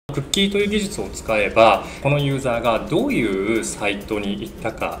クッキーという技術を使えば、このユーザーがどういうサイトに行っ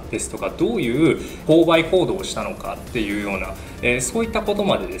たかですとか、どういう購買行動をしたのかっていうような、そういったこと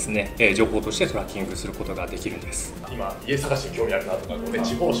までですね、情報としてトラッキングすることができるんです。今家探しに興味あるなとか、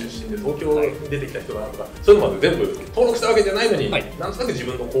地方出身で東京に出てきた人だなとか、そういうのまで全部登録したわけじゃないのに、なんとなく自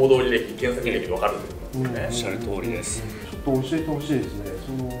分の行動履歴、検索履歴で分かるってことですね。おっしゃる通りです。ちょっと教えてほしいですね。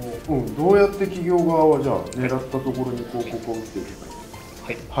どうやって企業側はじゃあ狙ったところに広告を打っていけば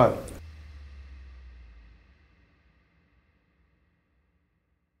いいですか。はい。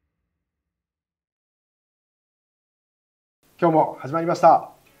今日も始まりました。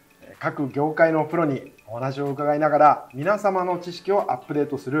各業界のプロにお話を伺いながら皆様の知識をアップデー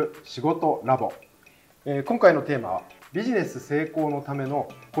トする仕事ラボ。今回のテーマはビジネス成功のための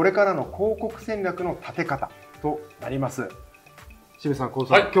これからの広告戦略の立て方となります。清水さん、コウ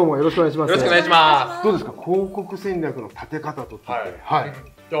さん、今日もよろしくお願いします。よろしくお願いします。どうですか、広告戦略の立て方と聞いて。はい。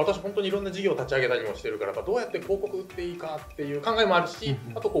私本当にいろんな事業を立ち上げたりもしてるから、どうやって広告打っていいかっていう考えもあるし、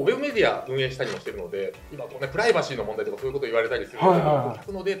あとウェブメディア運営したりもしてるので、今プライバシーの問題とかそういうこと言われたりするので、顧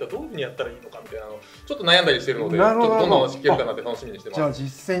客のデータどういうふうにやったらいいのかみたいなのちょっと悩んだりしてるので、ちょっとどんな話聞けるかなって楽しみにしてます。じゃあ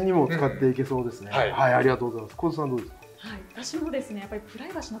実践にも使っていけそうですね。はい、ありがとうございます。コウさんどうですか。はい、私もですね、やっぱりプラ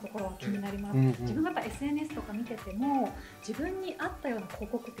イバシーのところは気になります。自分がやっぱ SNS とか見てても、自分に合ったような広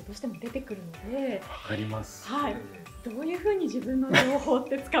告ってどうしても出てくるので、わかります。はい、どういうふうに自分の情報っ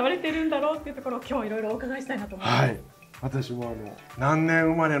て使われてるんだろうっていうところを今日いろいろお伺いしたいなと思います。はい、私も何年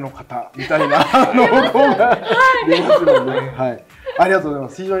生まれの方みたいな子が出ますので、はい、ありがとうございま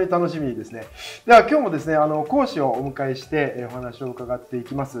す。非常に楽しみですね。では今日もですね、講師をお迎えしてお話を伺ってい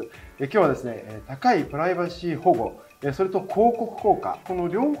きます。今日はですね、高いプライバシー保護、それと広告効果、この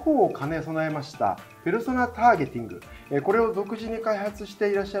両方を兼ね備えましたペルソナターゲティング、これを独自に開発して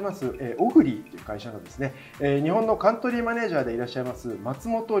いらっしゃいますオグリという会社のですね、日本のカントリーマネージャーでいらっしゃいます松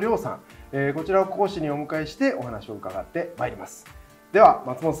本亮さん、こちらを講師にお迎えしてお話を伺ってまいります。では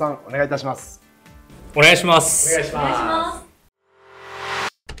松本さん、お願いいたします。お願いします。お願いします。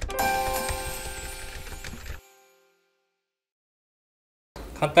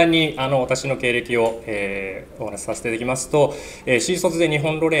簡単に私の経歴を、お話しさせていただきますと、新卒で日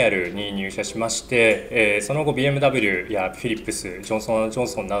本ロレアルに入社しまして、その後 BMW やフィリップス、ジョンソン&ジョン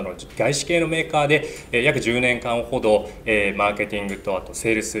ソンなどの外資系のメーカーで、約10年間ほど、マーケティングとあと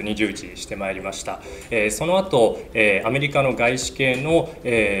セールスに従事してまいりました。その後、アメリカの外資系の、ク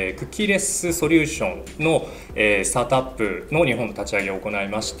ッキーレスソリューションの、スタートアップの日本の立ち上げを行い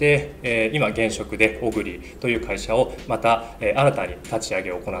まして、今現職でオグリという会社をまた、新たに立ち上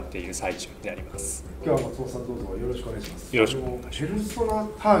げを行っている最中になります。今日は松本さん、どうぞよろしくお願いします。よろしくお願いします。ペルソナ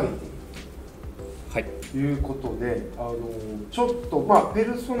ターゲティング、はい、ということで、ちょっとペ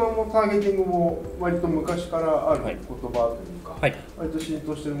ルソナもターゲティングも割と昔からある言葉というか、割と浸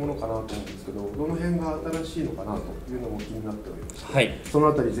透しているものかなと思うんですけど、どの辺が新しいのかなというのも気になっておりまして、はい、その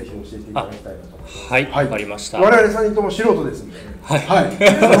あたりぜひ教えていただきたいなと思います。はい、わかりました。我々3人とも素人ですので、はい、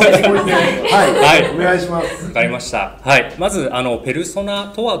お願いします。わかりました。はい、まずペルソ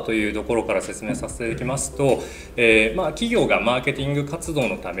ナとはというところから説明させていただきますと、企業がマーケティング活動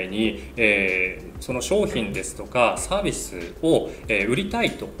のために、その商品ですとかサービスを売りた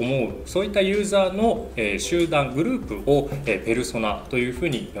いと思う、そういったユーザーの集団グループをペルソナというふう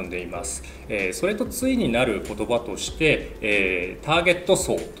に呼んでいます。それと対になる言葉としてターゲット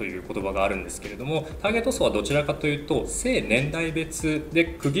層という言葉があるんですけれども、ターゲット層はどちらかというと性年代別で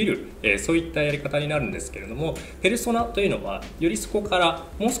区切るそういったやり方になるんですけれども、ペルソナというのはよりそこから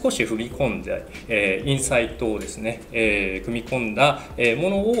もう少し踏み込んでインサイトをですね組み込んだも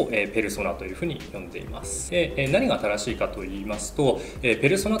のをペルソナというふうに呼んでいます。で何が正しいかと言いますと、ペ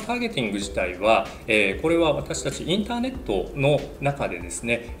ルソナターゲティング自体はこれは私たちインターネットの中でです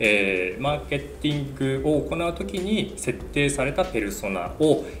ねマーケティングを行うときに設定されたペルソナ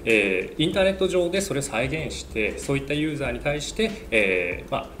をインターネット上でそれを再現して、そういったユーザーに対して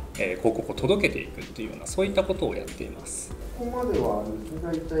広告を届けていくっていうような、そういったことをやっています。ここまでは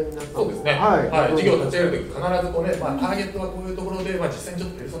大体皆さん、そうですね、事業を立ち上げるとき必ずターゲットはこういうところで、実際にちょっ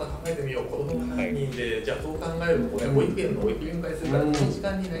とペルソナ考えてみよう、子供が何人で、じゃあそう考えると保育園の保育園会するから、この時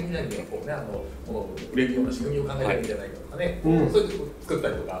間に何々がこの売れるような仕組みを考えてるんじゃないかとかね、そういうとこ作った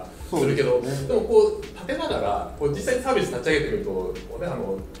りとかするけど、でも立てながら実際にサービス立ち上げてみると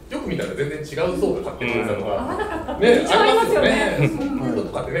よく見たら全然違う層が買ってくれたのがありますよね。そういうのと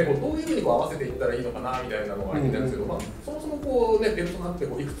かってね、どういうふうに合わせていったらいいのかなみたいなのが気になるんですけど、そもそもペルソナってい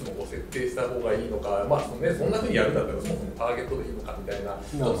くつも設定した方がいいのか、そんなふうにやるんだったらそもそもターゲットでいいのかみたいな、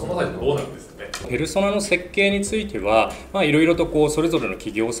そのあたりどうなんですかね。ペルソナの設計についてはいろいろとそれぞれの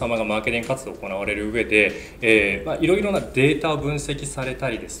企業様がマーケティング活動を行われる上でいろいろなデータを分析された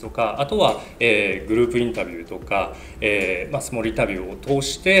りですとか、あとは、グループインタビューとか、スモールインタビューを通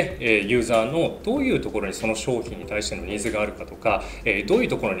して、ユーザーのどういうところにその商品に対してのニーズがあるかとか、どういう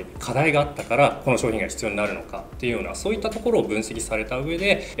ところに課題があったからこの商品が必要になるのかっていうような、そういったところを分析された上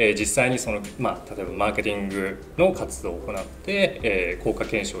で、実際にその、例えばマーケティングの活動を行って、効果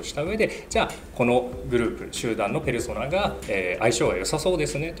検証した上で、じゃあこのグループ集団のペルソナが、相性が良さそうで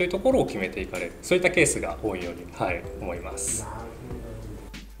すねというところを決めていかれる、そういったケースが多いように、思います。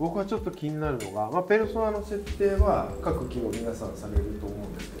僕はちょっと気になるのが、ペルソナの設定は各企業皆さんされると思う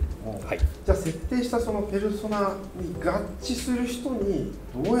んですけれども、じゃあ設定したそのペルソナに合致する人に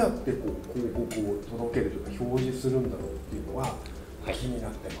どうやってこう広告を届けるというか表示するんだろうっていうのは気にな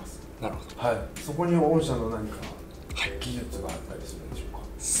ってます。なるほど。そこに御社の何か技術があったりするんでしょうか。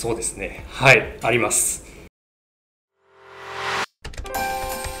そうですね。あります。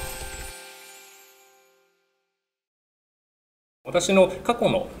私の過去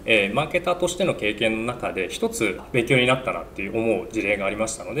の、マーケターとしての経験の中で一つ勉強になったなっていう思う事例がありま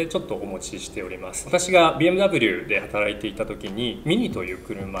したので、ちょっとお持ちしております。私が BMW で働いていた時にミニという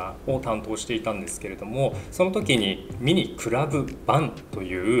車を担当していたんですけれども、その時にミニクラブバンと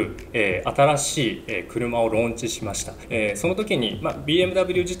いう、新しい車をローンチしました。その時に、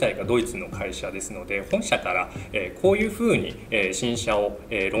BMW 自体がドイツの会社ですので、本社から、こういうふうに、新車を、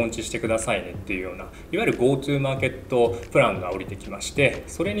ローンチしてくださいねっていうような、いわゆる GoTo マーケットプランが降りてきまして、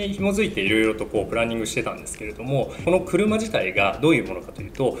それに紐づいていろいろとプランニングしてたんですけれども、この車自体がどういうものかとい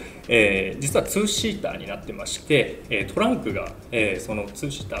うと、実は2シーターになってまして、トランクが、その2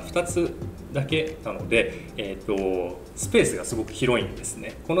シーター2つだけなので、スペースがすごく広いんです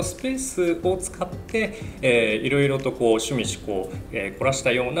ね。このスペースを使って、いろいろと趣味嗜好、凝らし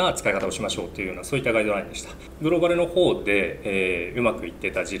たような使い方をしましょうというような、そういったガイドラインでした。グローバルの方で、うまくいっ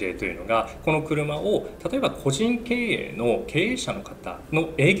てた事例というのが、この車を例えば個人経営の経営者の方の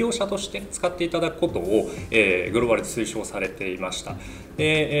営業者として使っていただくことを、グローバルで推奨されていました。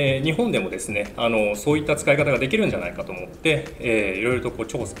日本でもですね、そういった使い方ができるんじゃないかと思って、いろいろと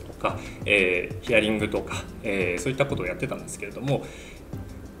調査とか、ヒアリングとか、そういったことをやってたんですけれども、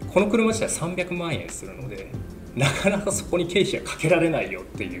この車自体300万円するので、なかなかそこに経費がかけられないよっ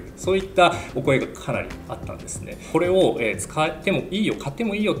ていう、そういったお声がかなりあったんですね。これを使ってもいいよ、買って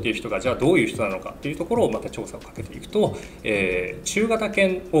もいいよっていう人がじゃあどういう人なのかっていうところをまた調査をかけていくと、中型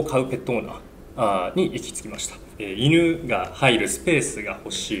犬を飼うペットオーナーに行き着きました。犬が入るスペースが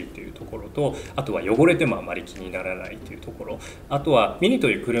欲しいというところと、あとは汚れてもあまり気にならないというところ、あとはミニと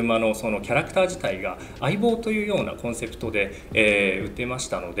いう車のそのキャラクター自体が相棒というようなコンセプトで、売ってまし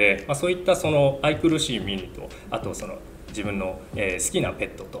たので、そういったその愛くるしいミニと、あとその自分の好きなペッ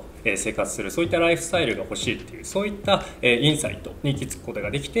トと生活する、そういったライフスタイルが欲しいっていう、そういったインサイトに行き着くことが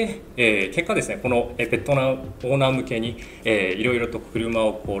できて、結果ですね、このペットオーナー向けにいろいろと車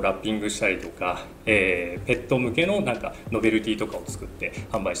をラッピングしたりとか、ペット向けのなんかノベルティとかを作って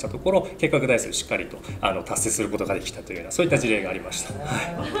販売したところ、計画台数しっかりと達成することができたというような、そういった事例がありました。中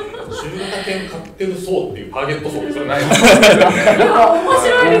型犬飼ってる層っていうターゲット層ってそれないですか。面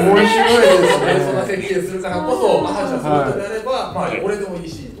白いですね。面白いですね。そんな設計するからこそ、じゃあそういうことであれば、汚れでもいい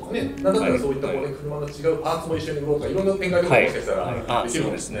しとかね、なんだったらそういった車の違うパーツも一緒に売ろうとか、いろんな展開とかもしかしたらできる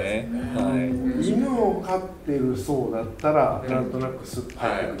んですね。犬を飼ってる層だったらなんとなくスッと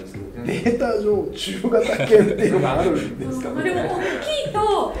入ってくるんですけど、データ上中型犬っていうのがあるんですかね。でも大きい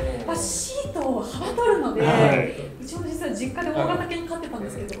とシートを幅取るので、うちも実は実家で大型犬飼ってたんで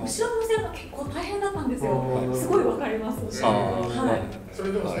すけど、後ろに乗せるの結構大変だったんですよ。すごいわかります。そ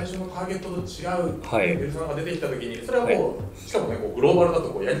れでも最初のターゲットと違うペルソナが出てきたときに、それはもうしかもね、グローバルだ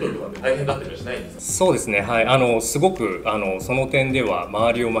とやり取りとかって大変だったりはしないんですか。そうですね、すごくその点では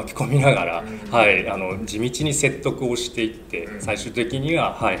周りを巻き込みながら、地道に説得をしていって、最終的に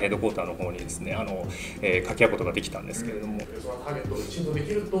は、ヘッドクォーターの方にですね掛け合うことができたんですけれども、ペルソナターゲットをきちんとで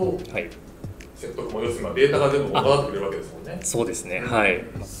きると、説得も要するにデータが全部戻ってくれるわけですもんね。そうですね、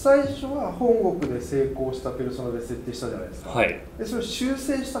最初は本国で成功したペルソナで設定したじゃないですか。でそれを修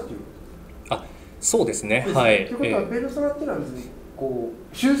正したということ。そうですね。ということはペルソナっていうのは別に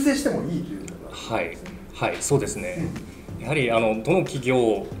修正してもいいということなんですね。そうですね。やはりどの企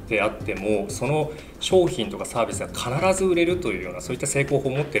業であっても、その商品とかサービスが必ず売れるというような、そういった成功法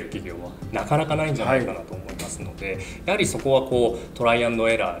を持っている企業はなかなかないんじゃないかなと思いますので、やはりそこはトライアンド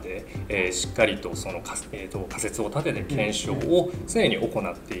エラーで、しっかりとその仮説を立てて検証を常に行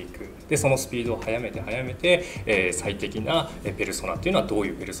っていく。でそのスピードを速めて、最適なペルソナっていうのはどうい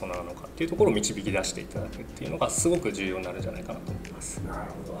うペルソナなのかっていうところを導き出していただくっていうのがすごく重要になるんじゃないかなと思います。な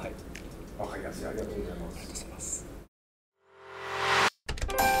るほど。わかりやすい。ありがとうございます。ありがとうございます。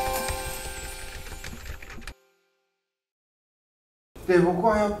で僕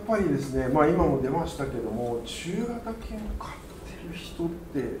はやっぱりですね、まあ、今も出ましたけども、中型犬を飼ってる人っ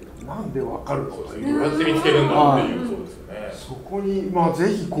てなんでわかるのかという、どうやって見つけるんだっていう、そうですよね。そこに、まあ、ぜ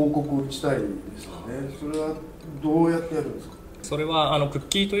ひ広告を打ちたいですよね。それはどうやってやるんですか？それはクッ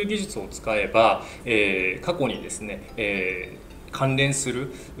キーという技術を使えば、過去にですね、関連す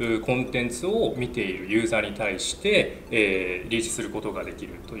るコンテンツを見ているユーザーに対して、リーチすることができ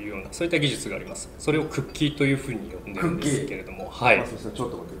るというような、そういった技術があります。それをクッキーというふうに呼んでるんですけれども、はい。そしたらちょ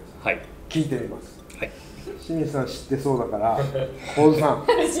っと待ってください。はい。聞いてみます。はい。清水さん知ってそうだから、大津さん、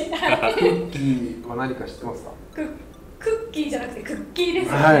クッキーは何か知ってますか？クッキーじゃなくてクッキーです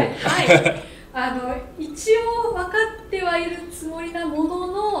よね。はい。はい、一応分かってはいるつもりなもの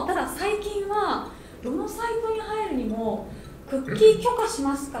の、ただ最近はどのサイトに入るにもクッキー許可し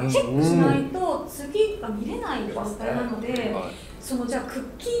ますかチェックしないと次が見れない状態なので、そのじゃあクッ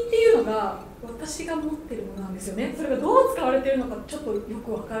キーっていうのが私が持ってるものなんですよね。それがどう使われているのかちょっとよ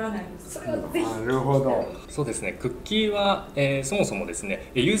くわからないんです。それはぜひ。なるほど。そうですね。クッキーは、そもそもです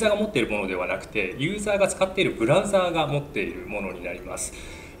ね、ユーザーが持っているものではなくて、ユーザーが使っているブラウザーが持っているものになります。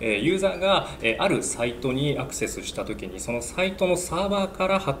ユーザーがあるサイトにアクセスしたときに、そのサイトのサーバーか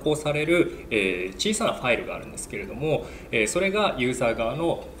ら発行される小さなファイルがあるんですけれども、それがユーザー側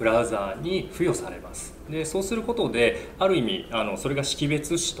のブラウザーに付与されます。でそうすることで、ある意味それが識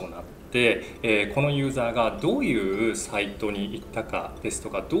別子となって、このユーザーがどういうサイトに行ったかですと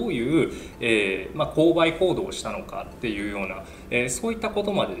か、どういう、購買行動をしたのかっていうような、そういったこ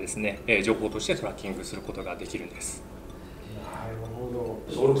とまでですね、情報としてトラッキングすることができるんです。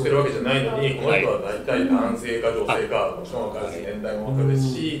登録してるわけじゃないのに、この人は大体男性か女性か、もちろん年代も分かる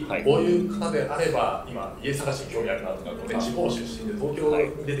し、こういう方であれば、今、家探しに興味あるなとか、地方出身で東京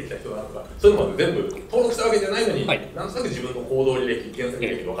に出てきた人だなとか、そういうのまで全部登録したわけじゃないのに、なんとなく自分の行動履歴、検索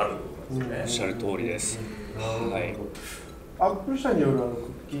履歴分かるってことなんですよね。おっしゃる通りです。アップル社によるク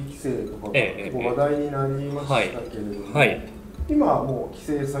ッキー規制とかが結構話題になりましたけれども、今はもう規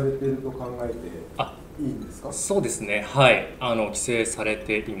制されていると考えていいんですか？そうですね、はい、規制され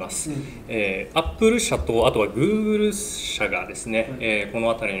ています。アップル社とあとはグーグル社がですね、こ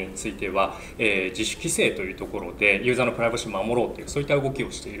の辺りについては、自主規制というところでユーザーのプライバシーを守ろうというそういった動きを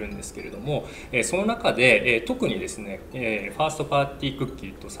しているんですけれども、その中で、特にですね、ファーストパーティークッキ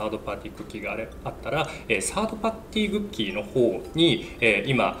ーとサードパーティークッキーがあったら、サードパーティークッキーの方に、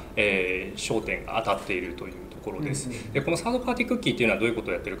今、焦点が当たっているというところです。でこのサードパーティークッキーというのはどういうこ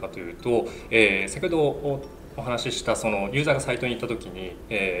とをやっているかというと、先ほどお話ししたそのユーザーがサイトに行った時に、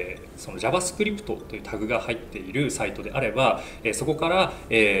その JavaScript というタグが入っているサイトであれば、そこから、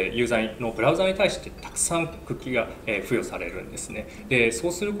ユーザーのブラウザに対してたくさんクッキーが、付与されるんですね。でそ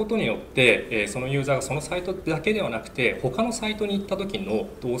うすることによって、そのユーザーがそのサイトだけではなくて他のサイトに行った時の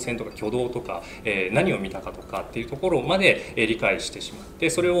動線とか挙動とか、何を見たかとかっていうところまで、理解してしまって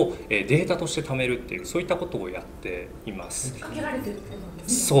それを、データとして貯めるっていうそういったことをやっています。かけられてるってことなんです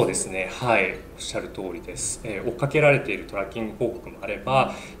ね。そうですね、はい、おっしゃる通りです。追っかけられているトラッキング広告もあれ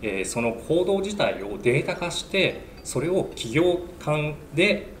ば、その行動自体をデータ化してそれを企業間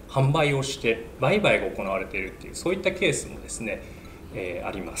で販売をして売買が行われているっていうそういったケースもですね、あ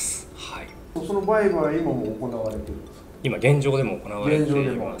ります。はい。その売買は今も行われているんですか？今現状でも行われてい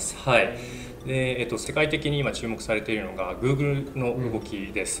ます。はい。で世界的に今注目されているのが Google の動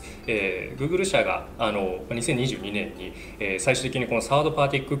きです。Google 社が2022年に、最終的にこのサードパー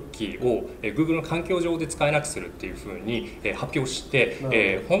ティークッキーを、Google の環境上で使えなくするっていうふうに、発表し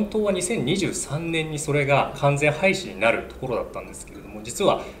て、本当は2023年にそれが完全廃止になるところだったんですけれども、実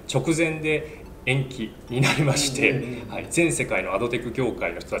は直前で延期になりまして、全世界のアドテク業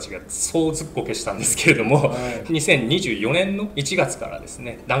界の人たちが総ずっこけしたんですけれども、2024年の1月からです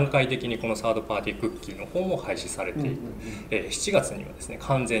ね段階的にこのサードパーティークッキーの方も廃止されていて、7月にはですね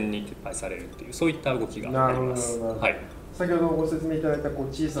完全に撤廃されるっていうそういった動きがあります。先ほどご説明いただいた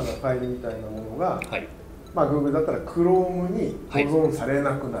小さなファイルみたいなものが、Google だったら Chrome に保存され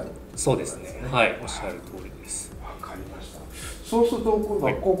なくなる、そうですね、はい、おっしゃる通りです。わかりました。そうすると今度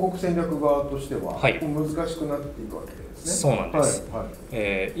は広告戦略側としては難しくなっていくわけですね。そうなんです。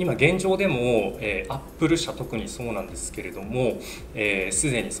今現状でも、アップル社特にそうなんですけれども、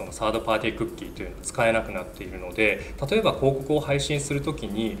すでにそのサードパーティークッキーというのが使えなくなっているので、例えば広告を配信するとき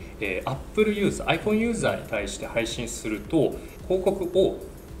に、アップルユーザー、iPhone ユーザーに対して配信すると広告を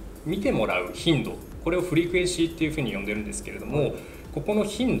見てもらう頻度、これをフリクエンシーっていうふうに呼んでるんですけれども、ここの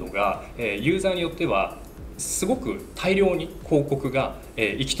頻度が、ユーザーによってはすごく大量に広告が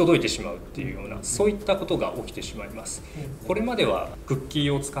行き届いてしまうっていうような、そういったことが起きてしまいます。これまではクッキ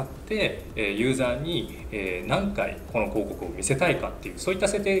ーを使ってユーザーに何回この広告を見せたいかっていう、そういった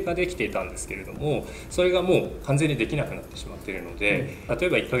設定ができていたんですけれども、それがもう完全にできなくなってしまっているので、例え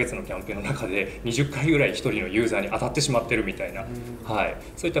ば1ヶ月のキャンペーンの中で20回ぐらい1人のユーザーに当たってしまってるみたいな、はい、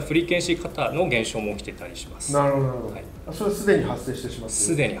そういったフリーケンシー型の現象も起きてたりします。なるほど、はい、それはすでに発生してしまっている。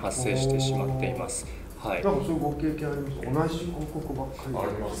すでに発生してしまっています。はい、なんかそういうご経験あります？同じ広告ばっかりあ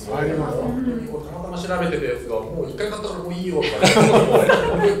ります。あります。本当にたまたま調べてたやつがもう一回買ったからもういいよとか、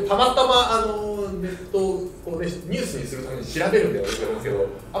たまたまネットをねニュースにするために調べるんだよって言うんですけど、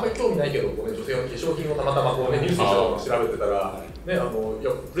あんまり興味ないけどこうね女性の化粧品をたまたまこうねニュースに調べてたらね、いや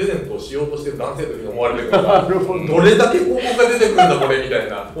プレゼントをしようとしてる男性というふうに思われてるからどれだけ広告が出てくるんだこれみたい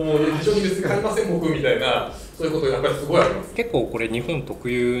な、もう化粧品で使いません僕みたいな、そういうことやっぱりすごいあります。結構これ日本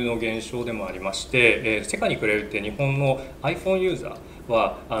特有の現象でもありまして、世界に比べて日本の iPhone ユーザー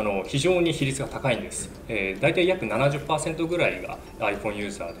は非常に比率が高いんです。大体約 70% ぐらいが iPhone ユ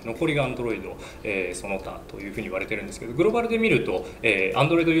ーザーで、残りが Android、その他というふうに言われてるんですけど、グローバルで見ると、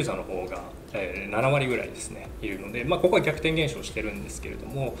Android ユーザーの方が7割ぐらいですねいるので、ここは逆転現象してるんですけれど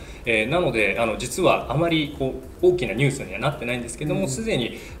も、なので実はあまり大きなニュースにはなってないんですけども、すで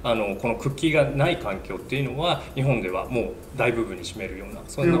にこのクッキーがない環境っていうのは日本ではもう大部分に占めるような、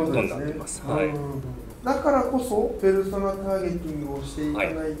そんなことになっています。はい、だからこそペルソナターゲティングをしていか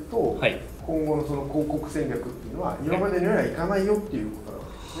ないと、はい、今後のその広告戦略っていうのは今までのようにはいかないよっていうことなんで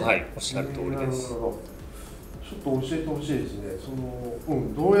すね。はい、おっしゃる通りです。ちょっと教えてほしいですね。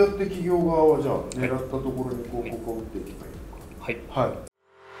どうやって企業側はじゃあ狙ったところに広告を打っていけばいいのか。はい。はい。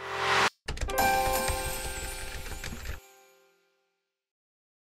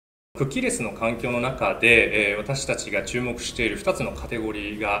クッキーレスの環境の中で私たちが注目している2つのカテゴ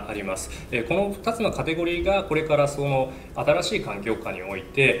リーがあります。この2つのカテゴリーがこれからその新しい環境下におい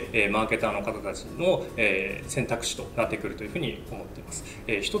てマーケターの方たちの選択肢となってくるというふうに思っています。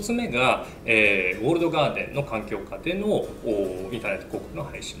1つ目がウォールドガーデンの環境下でのインターネット広告の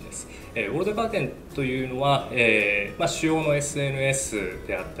配信です。ウォールドガーデンというのは主要の SNS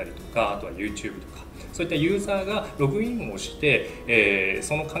であったりとか、あとは YouTube とか、そういったユーザーがログインをして、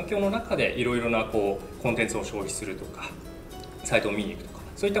その環境の中でいろいろなコンテンツを消費するとか、サイトを見に行くとか、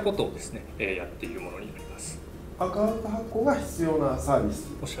そういったことをですね、やっているものになります。アカウント発行が必要なサービス。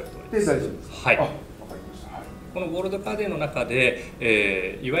おっしゃる通りです。で大丈夫ですか？はい。このウォールドガーデンの中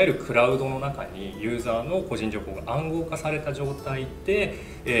で、いわゆるクラウドの中にユーザーの個人情報が暗号化された状態で、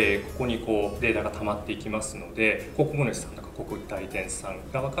ここにデータが溜まっていきますので、広告主さんとか広告代理店さん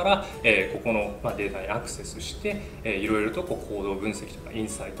側から、ここのデータにアクセスして、いろいろと行動分析とかイン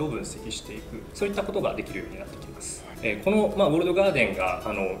サイトを分析していく、そういったことができるようになってきます。この、ウォールドガーデンが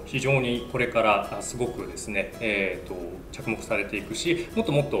非常にこれからすごくですね、着目されていくし、もっ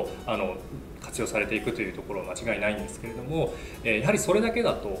ともっと活用されていくというところは間違いないんですけれども、やはりそれだけ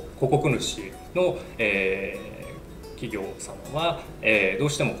だと広告主の、企業様は、どう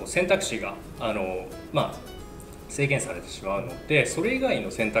しても選択肢が制限されてしまうので、それ以外の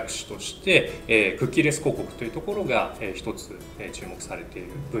選択肢として、クッキーレス広告というところが、一つ、注目されている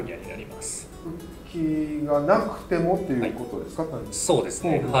分野になります。クッキーがなくてもということですか？はい、そうです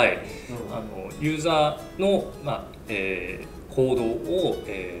ね。はい。ユーザーの行動を、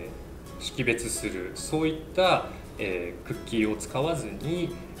識別する、そういった、クッキーを使わず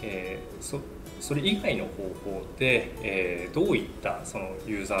に、それ以外の方法で、どういったその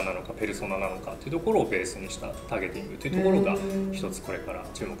ユーザーなのかペルソナなのかというところをベースにしたターゲティングというところが一つこれから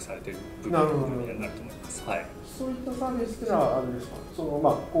注目されている部分になると思います。はい。そういったサービスというのはあれですか？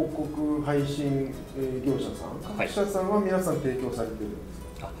広告配信業者さん、各社さんは皆さん提供されているんで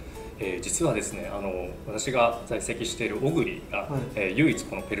すか？実はですね、私が在籍しているオグリが、唯一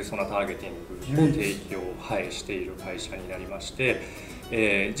このペルソナターゲティングを提供、している会社になりまして、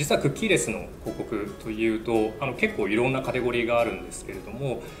実はクッキーレスの広告というと結構いろんなカテゴリーがあるんですけれど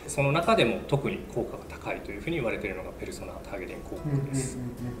も、その中でも特に効果が高いというふうに言われているのがペルソナターゲティング広告です。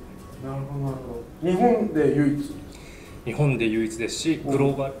なるほどなるほど。日本で唯一。日本で唯一ですし、グロ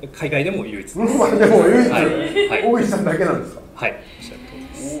ーバル海外でも唯一です。グローバルでも唯一。はい。大石さんだけなんですか？はい。おっしゃる通り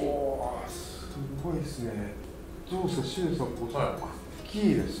です。すごいですね。どうですか、シュウさん、クッキ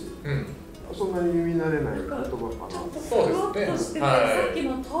ーレス。そんなに耳慣れない言葉かな。そうですね。さっき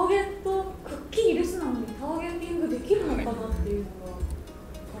のターゲット、クッキーレスなのにターゲティングできるのかなっていうのがわ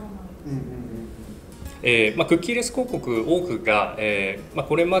からないです。クッキーレス広告多くが、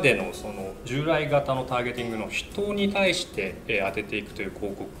これまでのその従来型のターゲティングの人に対して、当てていくという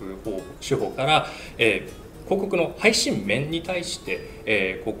広告手法から、広告の配信面に対し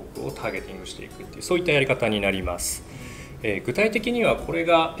て、広告をターゲティングしていくっていう、そういったやり方になります。具体的にはこれ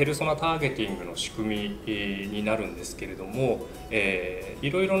がペルソナターゲティングの仕組みになるんですけれども、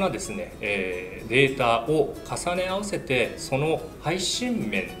いろいろなですね、データを重ね合わせて、その配信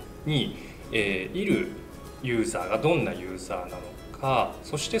面に、いるユーザーがどんなユーザーなのか、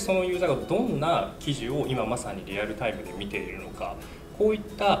そしてそのユーザーがどんな記事を今まさにリアルタイムで見ているのか、こういっ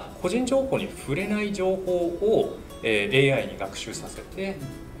た個人情報に触れない情報を、AI に学習させて、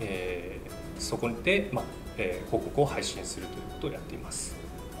そこで、広告を配信するということをやっています。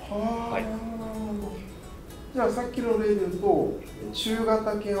はい、じゃあさっきの例で言うと、中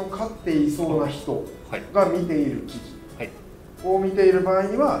型犬を飼っていそうな人が見ている記事を見ている場合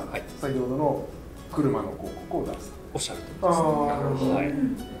には、先ほどの車の広告を出す。おっしゃるとおりです。はい。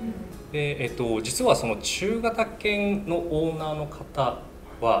で、実はその中型犬のオーナーの方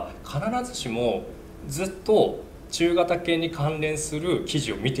は必ずしもずっと中型犬に関連する記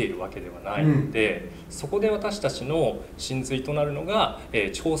事を見ているわけではないので、そこで私たちの真髄となるのが、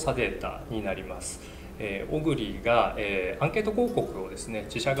調査データになります。オグリーが、アンケート広告をですね、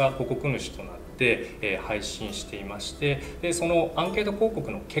自社が広告主となって、配信していまして、でそのアンケート広告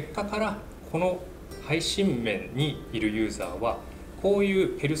の結果からこの配信面にいるユーザーはこうい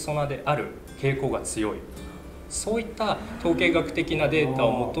うペルソナである傾向が強い、そういった統計学的なデータ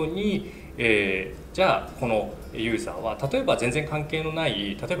をもとに、じゃあこのユーザーは例えば全然関係のな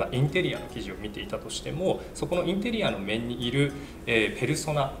い例えばインテリアの記事を見ていたとしても、そこのインテリアの面にいる、ペル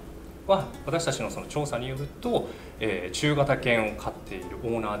ソナは私たちのその調査によると、中型犬を飼っているオ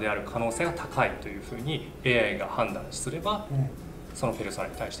ーナーである可能性が高いというふうに AI が判断すれば、そのペルソナ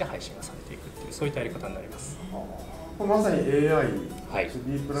に対して配信がされていくっていう、そういったやり方になります。まさに AI、ディはい、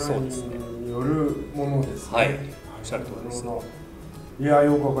ープラーニングによるものですね。はい、おっしゃる通りですね。いや、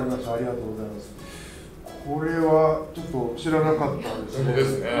よくわかりました。ありがとうございます。これはちょっと知らなかったですね。そうで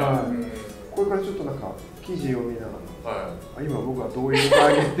すね。はい。これからちょっとなんか記事を見ながら、今僕はどういうタ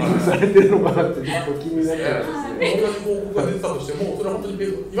ーゲティングされてるのかなってちょっと気になっちゃうんですね。同じ広告が出てたとしても、それは本当に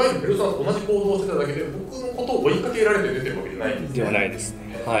いわゆるペルソナと同じ行動をしてただけで、僕のことを追いかけられて出てるわけじゃないんですね。ではないです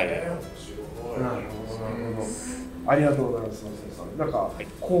ね。はい。なるほど、なるほど。ありがとうございます、松本さん。なんか、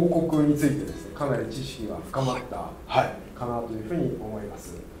広告についてですね、かなり知識が深まった、かなというふうに思いま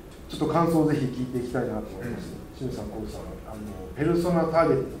す。ちょっと感想をぜひ聞いていきたいなと思います。清水さん、コウさん、ペルソナター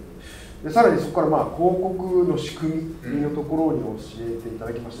ゲティング。でさらにそこから広告の仕組みのところに教えていた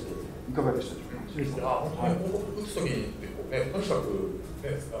だきましたけれども、いかがでしたでしょうか。清水さん。本当に広告打つときってこう、とにかく、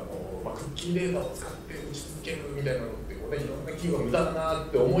クッキーレーダーを使って打ち続けるみたいなのってこう、いろんな企業が無駄だなっ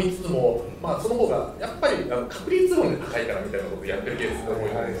て思いつつも、その方がやっぱり確率論で高いからみたいなことをやってるケースが多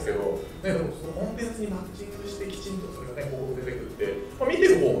いんですけど、でもそのコンテンツにマッチングしてきちんとそれが広告出てくるって、見て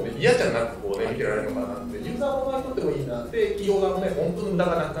る方も嫌じゃなく見てられるのかなって、ユーザー側にとってもいいなって、企業側も本当に無駄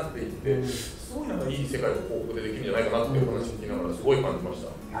がなくなっていって、すごいいい世界の広告でできるんじゃないかなっていう話を聞きながらすごい感じました。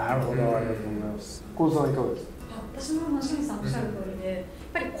なるほど、ありがとうございます。コウさんいかがですか。私も清水さんおっしゃる通りで、やっ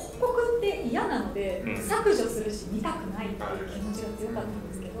ぱり広告って嫌なので、削除するし見たくないっていう気持ちが強かったん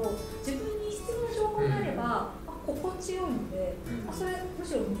ですけど、自分に必要な情報があれば、心地よいので、それむ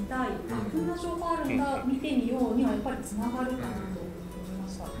しろ見たい、こんな情報あるんだ、見てみようにはやっぱりつながるかなと思いま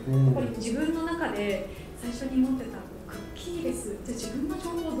した。やっぱり自分の中で最初に持ってたクッキーレスって自分の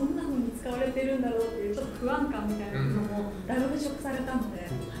情報どんな風に使われてるんだろうっていうちょっと不安感みたいなものもだいぶ払拭されたので、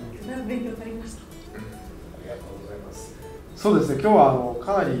だいぶ勉強になりました。ありがとうございます。そうですね、今日は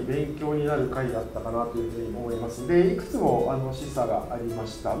かなり勉強になる回だったかなというふうに思います。で、いくつも示唆がありま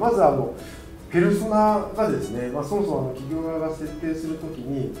した。まずペルソナがですね、そもそも企業側が設定するとき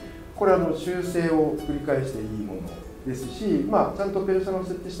に、これ修正を繰り返していいものですし、ちゃんとペルソナを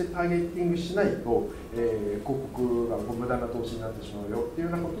設定してターゲティングしないと、広告が無駄な投資になってしまうよっていう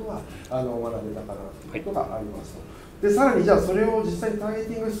ようなことは学べたかなということがありますと。で、さらにじゃあそれを実際にター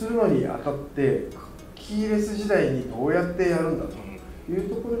ゲティングするのにあたって、クッキーレス時代にどうやってやるんだという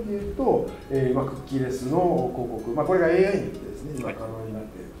ところでいうと、クッキーレスの広告、これが AI によってですね、今可能になっ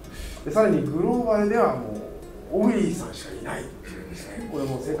ていると。でさらにグローバルではもうオグリーさんしかいないっていうですね、これ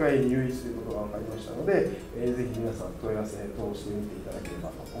も世界に唯一ということが分かりましたので、ぜひ皆さん問い合わせ通してみていただければ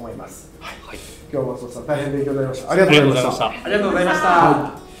と思います。はい、今日は松本さん大変勉強になりました。ありがとうございました。ありがとうございまし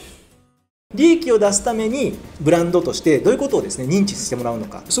た。利益を出すためにブランドとしてどういうことをですね認知してもらうの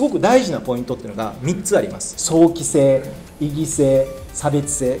か、すごく大事なポイントっていうのが3つあります。早期性、意義性、差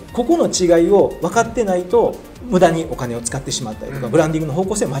別性、ここの違いを分かってないと無駄にお金を使ってしまったりとか、ブランディングの方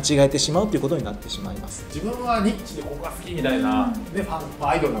向性を間違えてしまうということになってしまいます。自分はニッチでここが好きみたいな、ファン、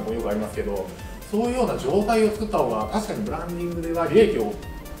アイドルなんかもよくありますけど、そういうような状態を作った方が確かにブランディングでは利益を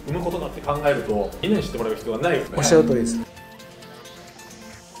生むことだって考えるとみんなに知ってもらう必要はないですね。おっしゃる通りです。